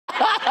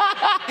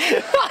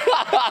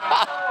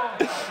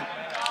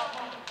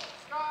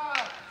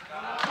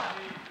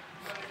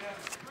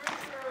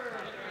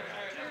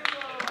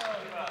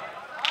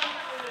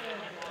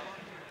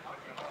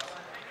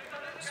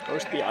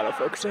Supposed to be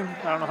auto-focusing.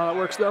 I don't know how that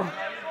works though.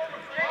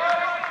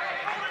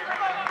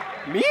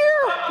 Mir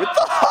with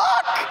the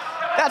hook!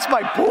 That's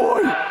my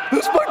boy!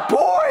 That's my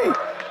boy!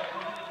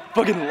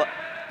 Fucking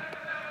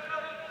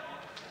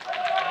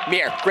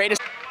Mir,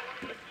 greatest.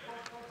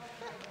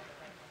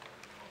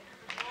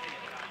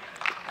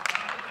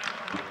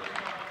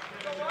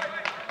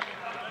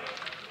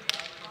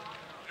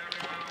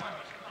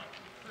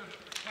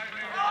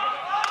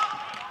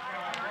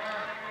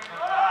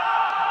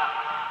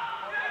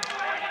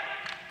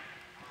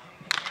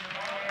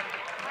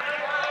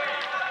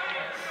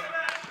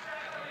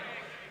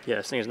 Yeah,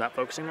 this thing is not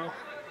focusing well.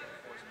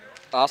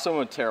 Also,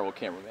 I'm a terrible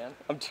cameraman.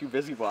 I'm too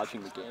busy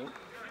watching the game.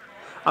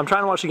 I'm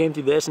trying to watch the game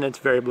through this and it's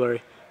very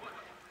blurry.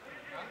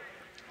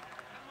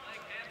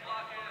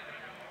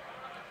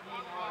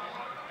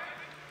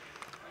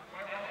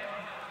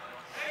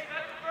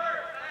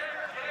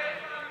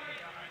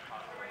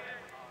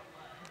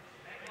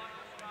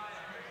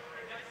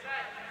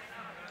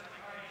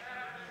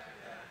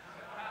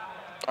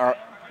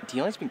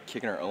 D-line's been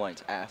kicking our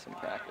O-line's ass in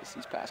practice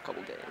these past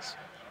couple days.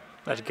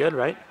 That's good,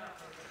 right?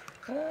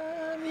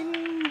 I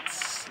mean,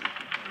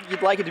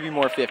 you'd like it to be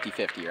more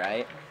 50-50,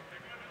 right?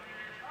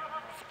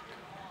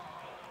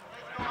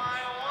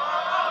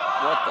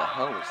 What the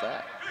hell was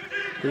that?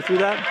 Who threw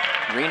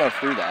that? Reno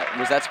threw that.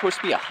 Was that supposed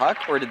to be a huck,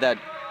 or did that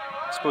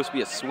supposed to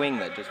be a swing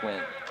that just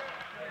went?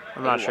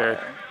 I'm not sure.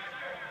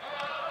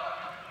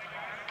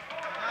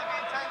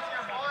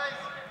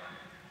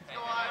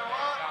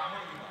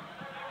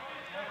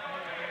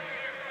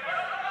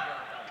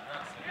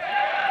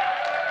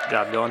 Good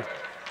job, Dylan.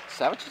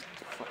 Savage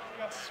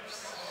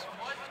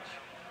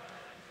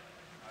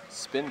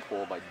spin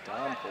pull by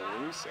Don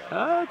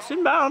Pelusa. It's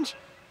inbounds.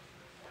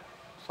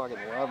 Fucking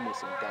love me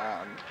some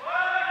Don.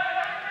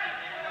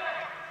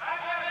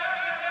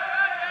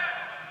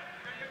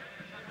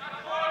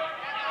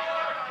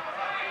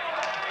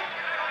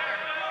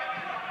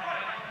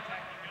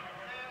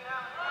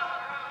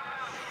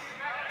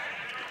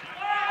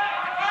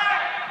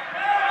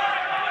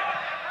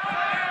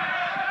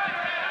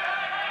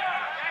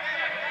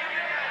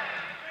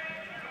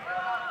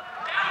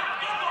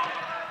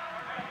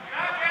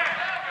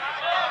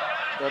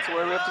 That's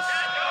where we have to.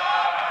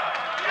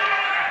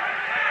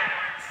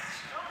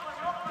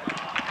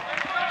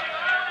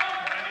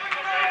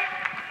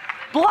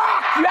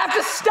 Block! You have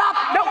to stop!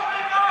 No!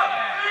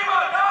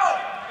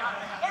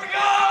 There we go!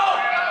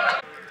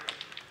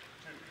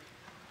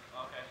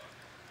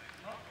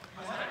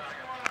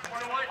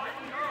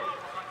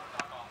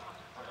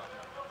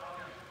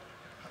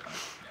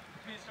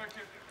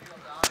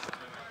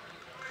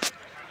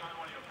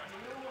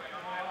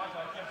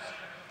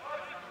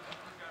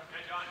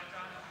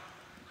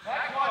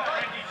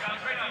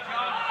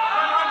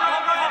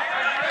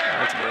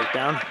 That's a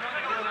breakdown.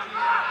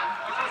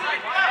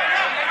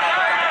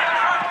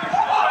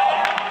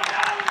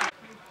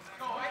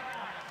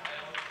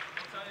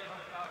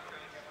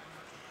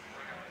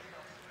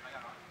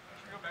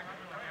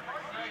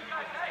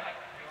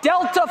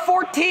 Delta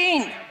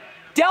 14!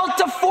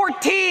 Delta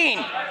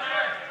 14!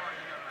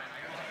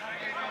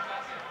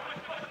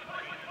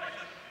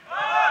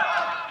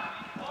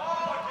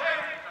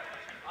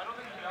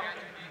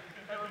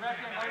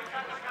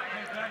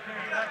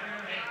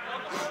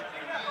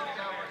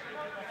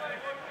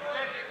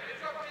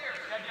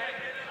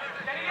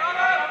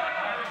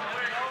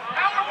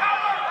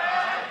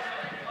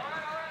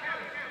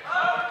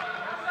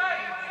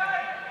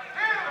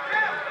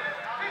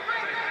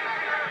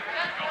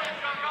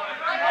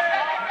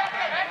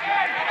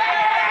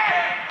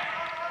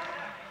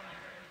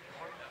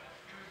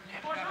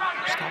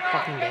 Stop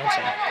fucking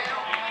dancing.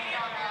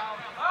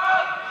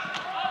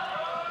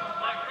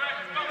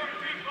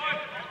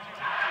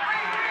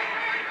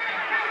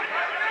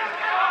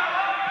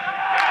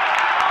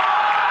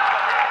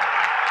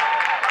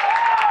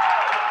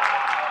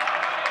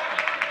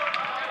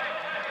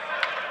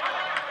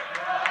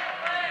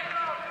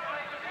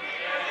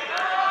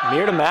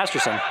 Mir to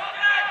Masterson.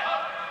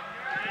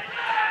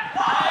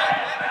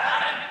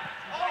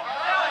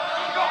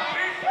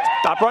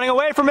 Stop running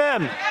away from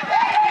him.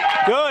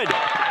 Good.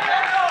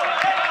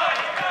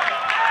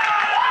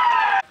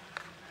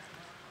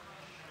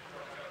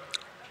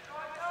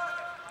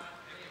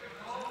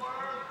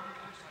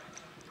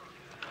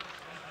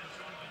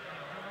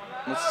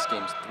 This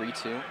game's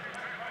 3-2.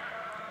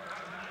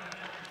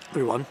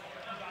 3-1.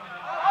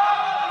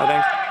 I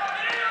think.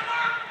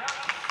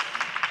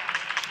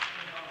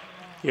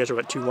 You guys are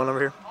what, 2-1 over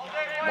here?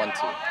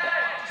 1-2.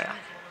 Yeah.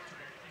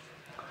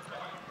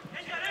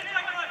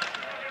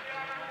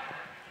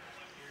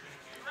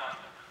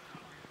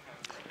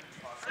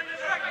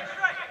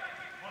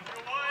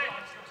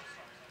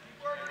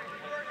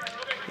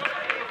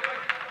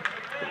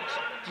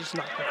 Just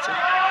not that's it.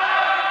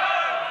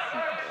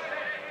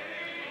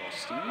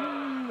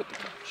 Steve with the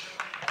catch.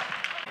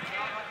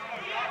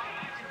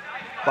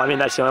 Well, I mean,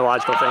 that's the only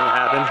logical thing that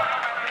happened.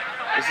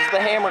 This is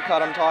the hammer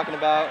cut I'm talking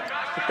about.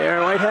 Right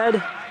there,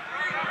 Whitehead.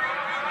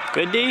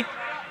 Good D.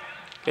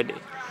 Good D.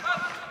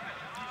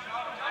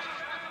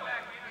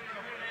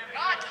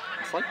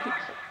 It's like people.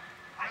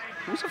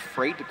 Who's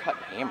afraid to cut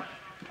hammer?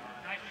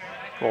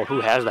 Well,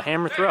 who has the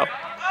hammer throw?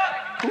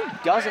 Who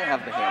doesn't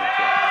have the hammer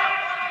throw?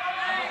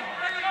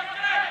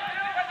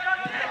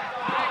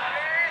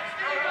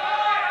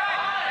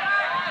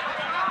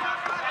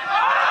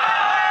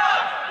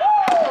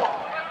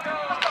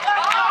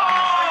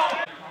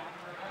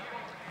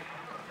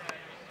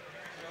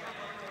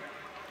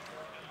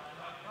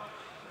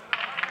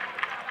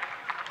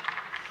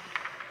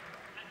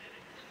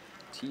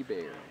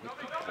 T-Bear with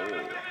the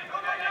pole.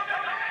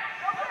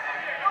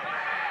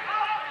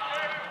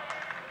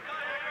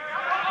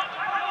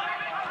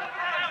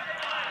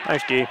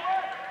 Nice D.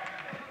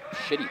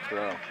 Shitty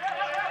throw.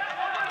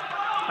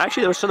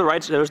 Actually, it was to the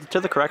right. It was to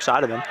the correct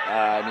side of him.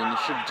 I mean, you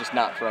should have just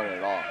not thrown it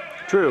at all.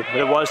 True, but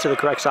it was to the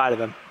correct side of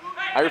him.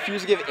 I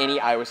refuse to give any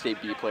Iowa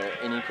State B player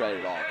any credit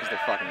at all because they're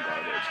fucking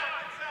garbage.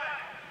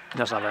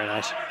 That's not very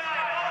nice.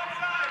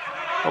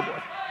 Oh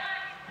boy.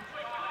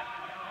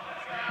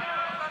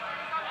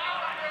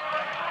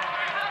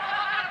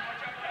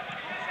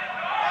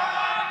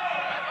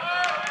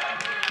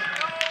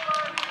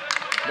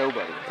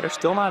 Nobody. They're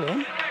still not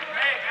in?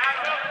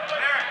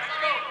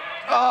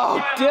 Oh,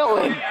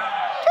 Dylan!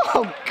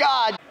 Oh,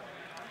 God!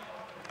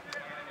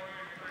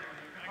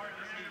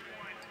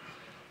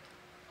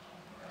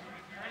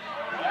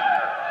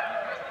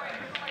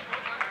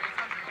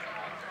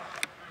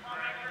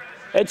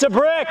 It's a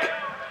brick!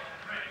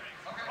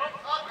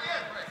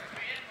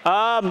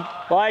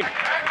 Like...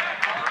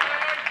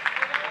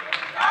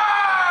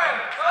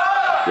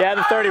 Yeah,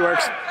 the 30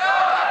 works.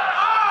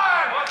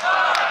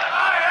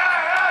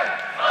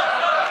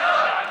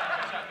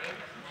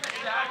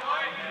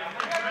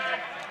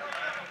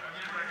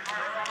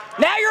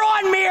 Now you're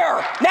on,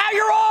 Mir! Now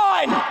you're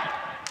on!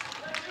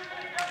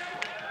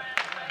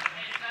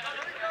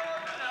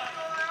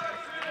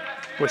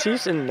 Was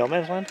he in no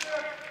man's land?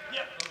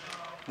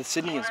 The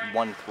Sydney is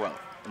one throw,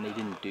 and they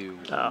didn't do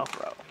one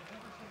throw.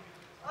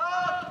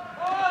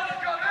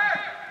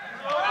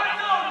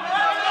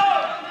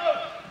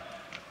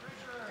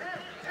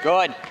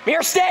 Good.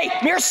 Mir, stay!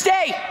 Mir,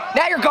 stay!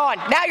 Now you're gone.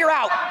 Now you're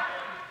out.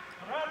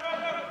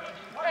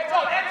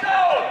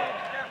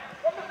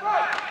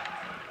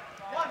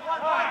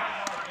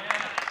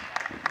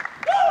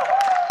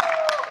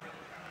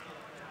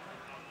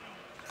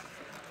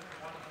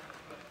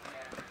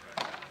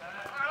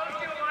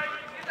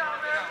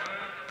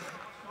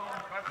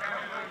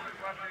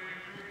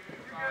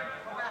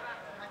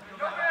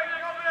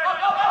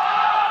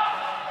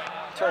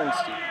 Turn,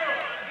 Steve.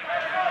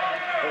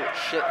 Oh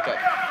shit, got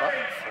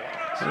fucking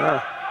flaws. Yeah.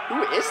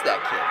 Who is that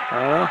kid? I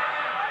don't know.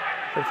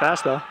 Pretty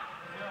fast though.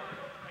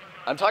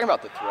 I'm talking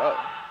about the throw.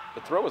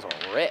 The throw was a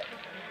rip.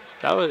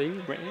 That was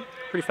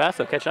pretty fast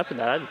though, catching up to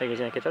that. I didn't think he was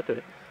gonna catch up to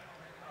it.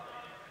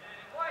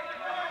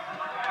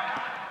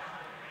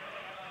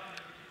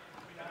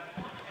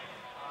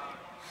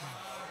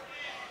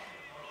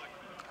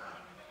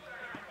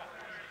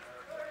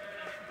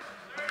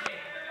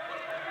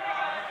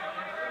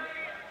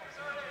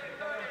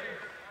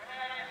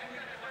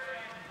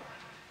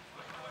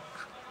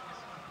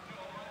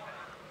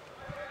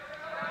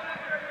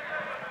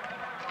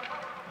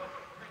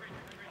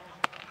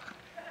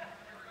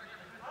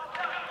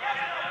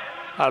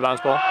 Out of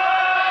bounds ball?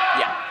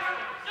 Yeah.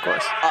 Of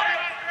course.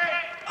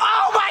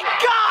 Oh my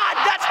God!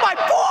 That's my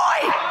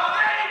boy!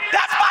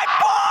 That's my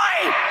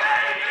boy!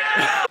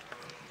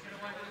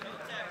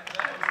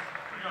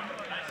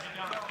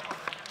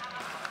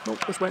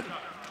 Nope, this went.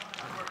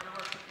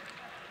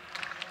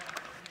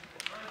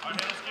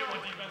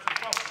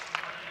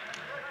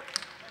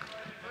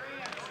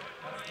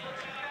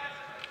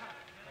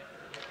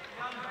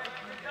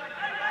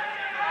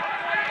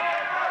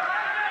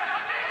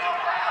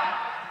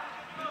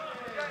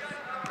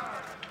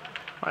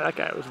 Wow, that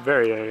guy was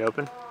very, very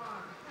open.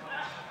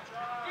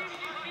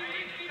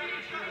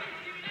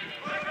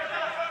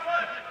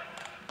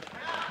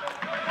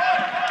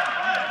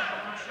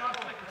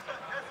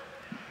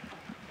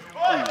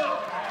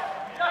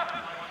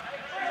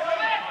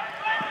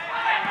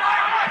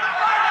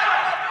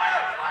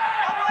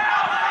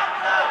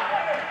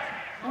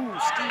 Ooh,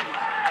 Steve.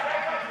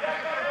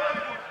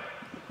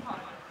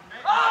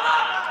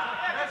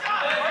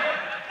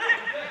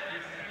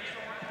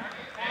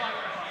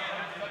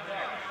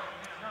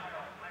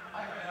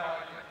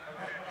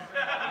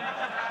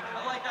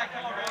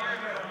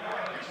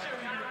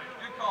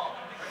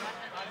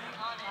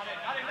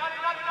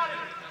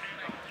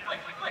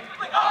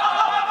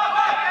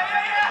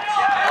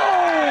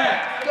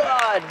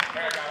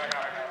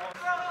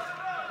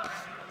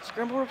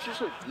 Scramble ropes are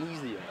so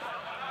easy.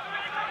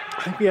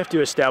 I think we have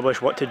to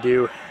establish what to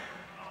do.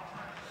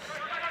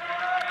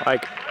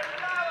 Like,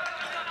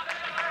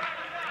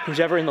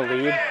 who's ever in the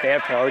lead, they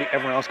have priority.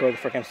 Everyone else go to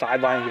the freaking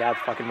sideline and get out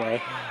of the fucking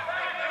way.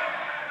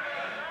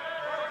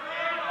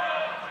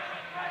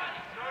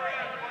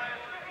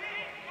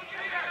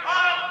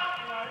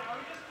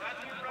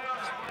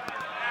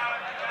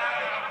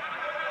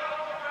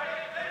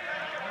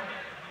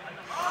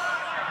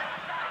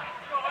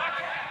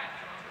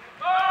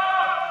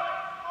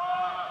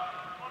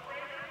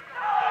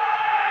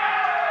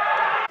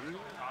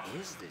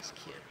 is this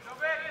kid?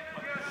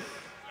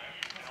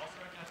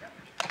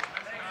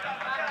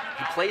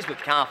 He plays with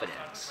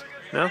confidence.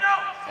 No?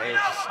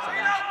 It's just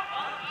strange.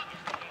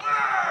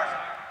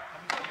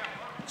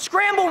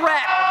 Scramble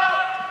rat!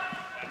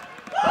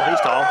 Oh,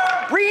 he's tall.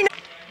 Reno!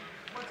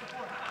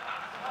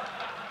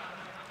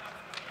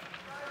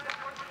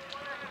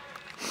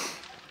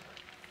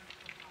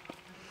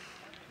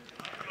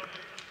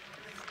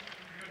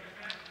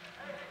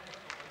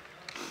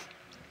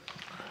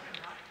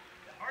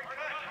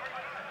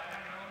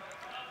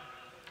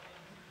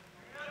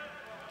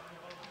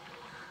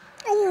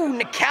 Ooh,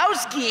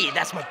 Nikowski!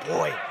 That's my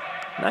boy.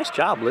 Nice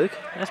job, Luke.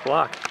 Nice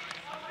block.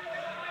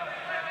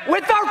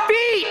 With our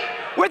feet!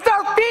 With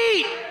our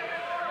feet!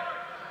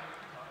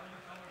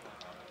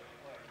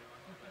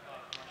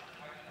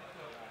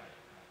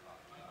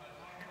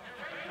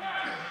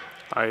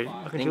 All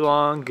right, looking too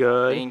long.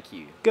 Good. Thank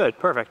you. Good,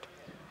 perfect.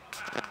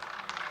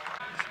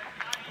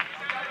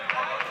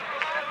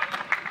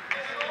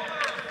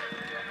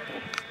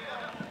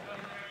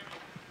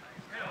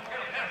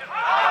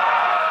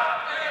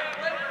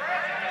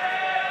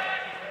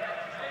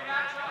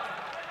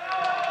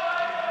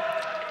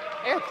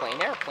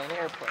 Airplane, airplane,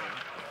 airplane.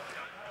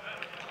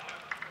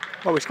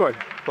 Oh, we scored.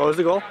 What was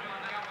the goal?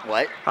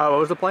 What? What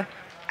was the play?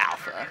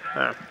 Alpha.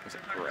 Oh. It's a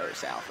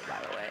gross alpha, by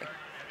the way.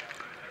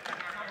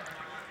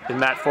 Did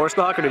Matt force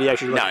the hook, or did he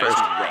actually look No, it first?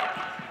 was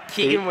rip.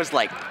 Keegan was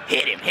like,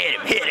 hit him, hit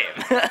him, hit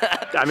him.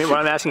 I mean, what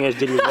I'm asking is,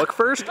 did he look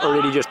first, or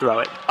did he just throw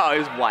it? Oh, it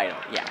was wide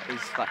open. Yeah, it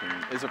was fucking,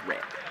 it was a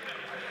rip.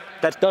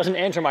 That doesn't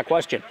answer my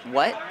question.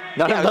 What?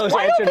 None of those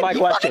answered my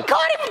question. You fucking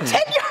caught him in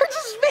 10 yards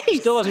of space.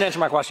 Still doesn't answer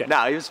my question.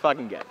 No, he was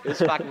fucking good. It was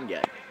fucking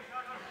good.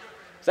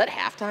 Is that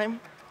halftime?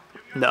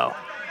 No.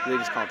 They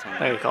just called timeout. I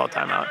think he called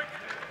timeout.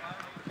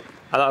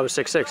 I thought it was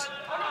 6-6.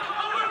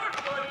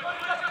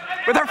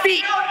 With our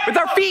feet! With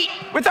our feet!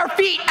 With our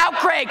feet! Out,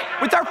 Craig!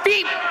 With our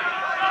feet!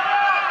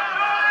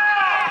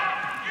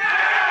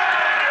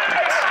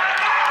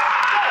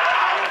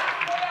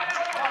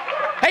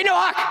 Hey, no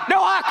hawk! No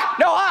hawk!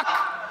 No hawk!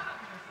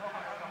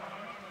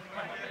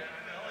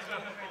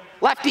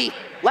 Lefty!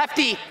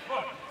 Lefty!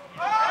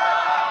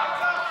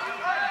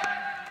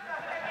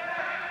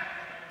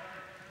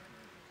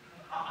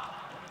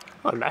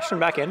 Oh, Mashing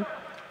back in?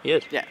 He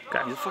is. Yeah,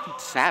 Okay. he's a fucking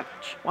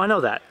savage. Well, I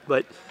know that,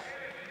 but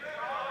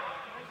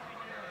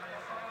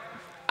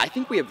I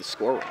think we have the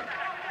score wrong.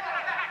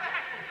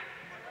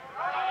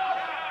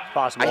 it's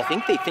possible. I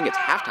think they think it's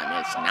halftime,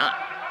 and it's not.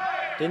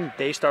 Didn't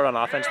they start on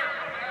offense?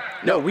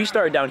 No. We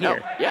started down No,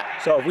 here. yeah.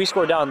 So if we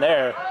score down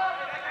there,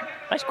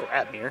 nice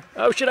grab here.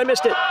 Oh shit, I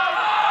missed it.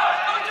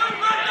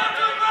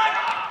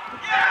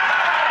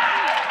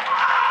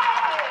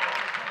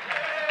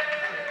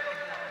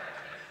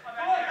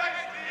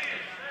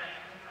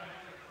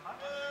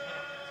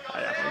 I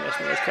definitely missed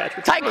this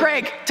catch. Tight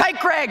Craig! Tight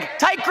Craig!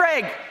 Tight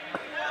Craig!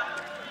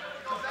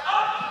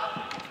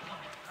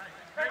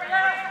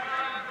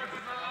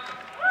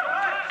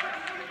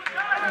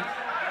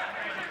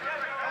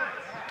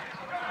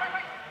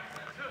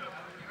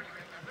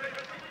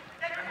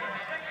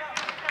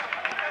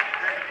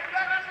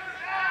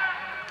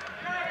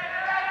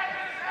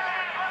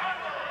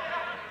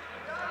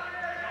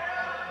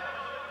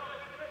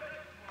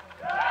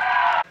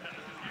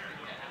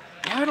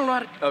 I don't know how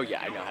to. Oh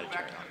yeah, I know how to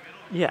turn it on.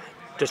 Yeah,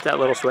 just that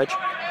little switch.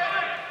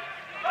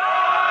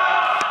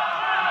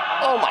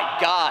 Oh my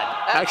God!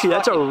 Actually,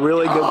 that's a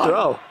really good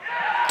throw.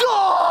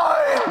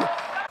 Done!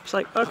 It's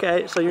like,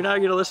 okay, so you're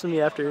not gonna listen to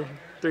me after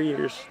 3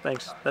 years.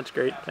 Thanks, that's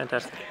great,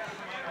 fantastic.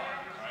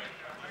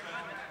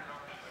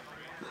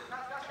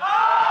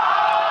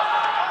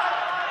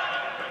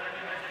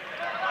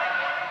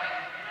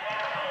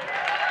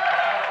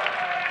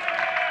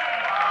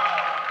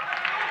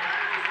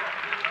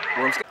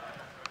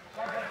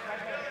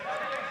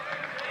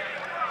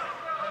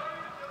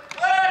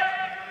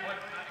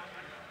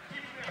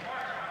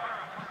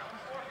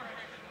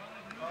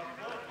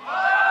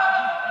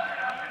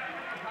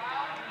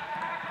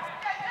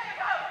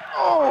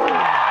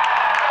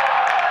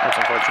 That's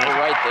unfortunate. We're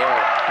right there.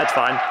 That's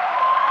fine.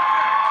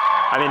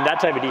 I mean, that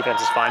type of defense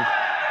is fine.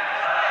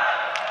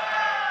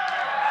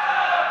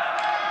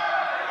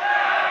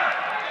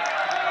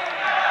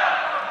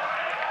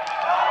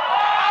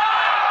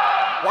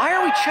 Why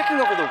are we checking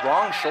over the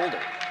wrong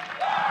shoulder?